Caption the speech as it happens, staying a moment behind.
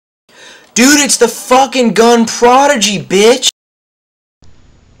Dude, it's the fucking gun prodigy, bitch!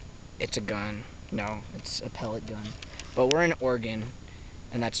 It's a gun. No, it's a pellet gun. But we're in Oregon,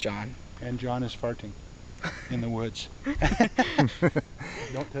 and that's John. And John is farting in the woods.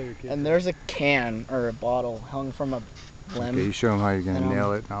 Don't tell your kids. And there's a can, or a bottle, hung from a limb. Okay, you show them how you're going to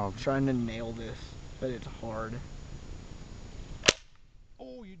nail it. I'm trying to nail this, but it's hard.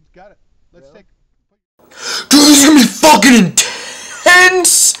 Oh, you got it. Let's take... Dude, this is gonna be fucking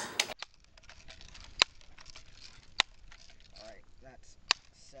intense! Alright, that's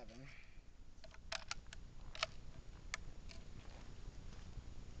 7.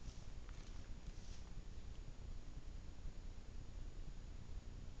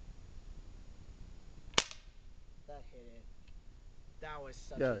 That hit it. That was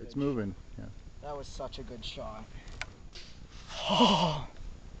such a good it's moving. Yeah. That was such a good shot. Oh.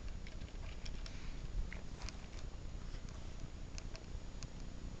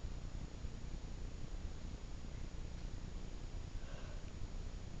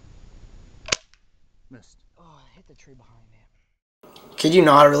 Missed. Oh, I hit the tree behind it. Kid you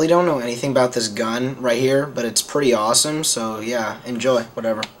not, I really don't know anything about this gun right here, but it's pretty awesome, so yeah, enjoy,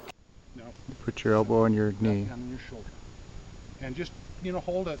 whatever. No. Put your elbow on your knee. On your shoulder. And just,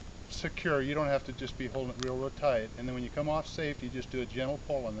 hold it secure. You don't have to just be holding it real tight. And then when you come off safe, you just do a gentle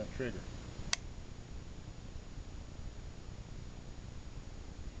pull on that trigger.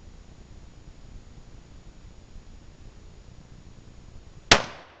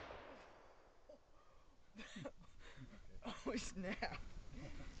 Oh, snap.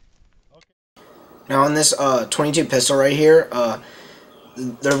 Now on this 22 pistol right here,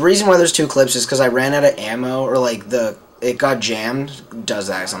 the reason why there's 2 clips is because I ran out of ammo, or like it got jammed. It does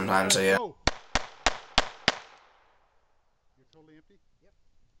that sometimes, so yeah. You're totally empty? Yep.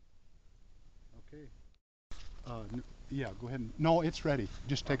 Okay. Yeah, go ahead. No, it's ready.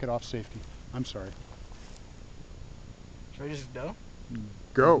 Just take it off safety. I'm sorry. Should I just go?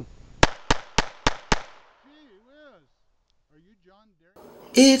 Go. Gee whiz. Are you John Derek?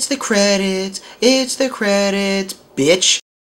 It's the credits, bitch.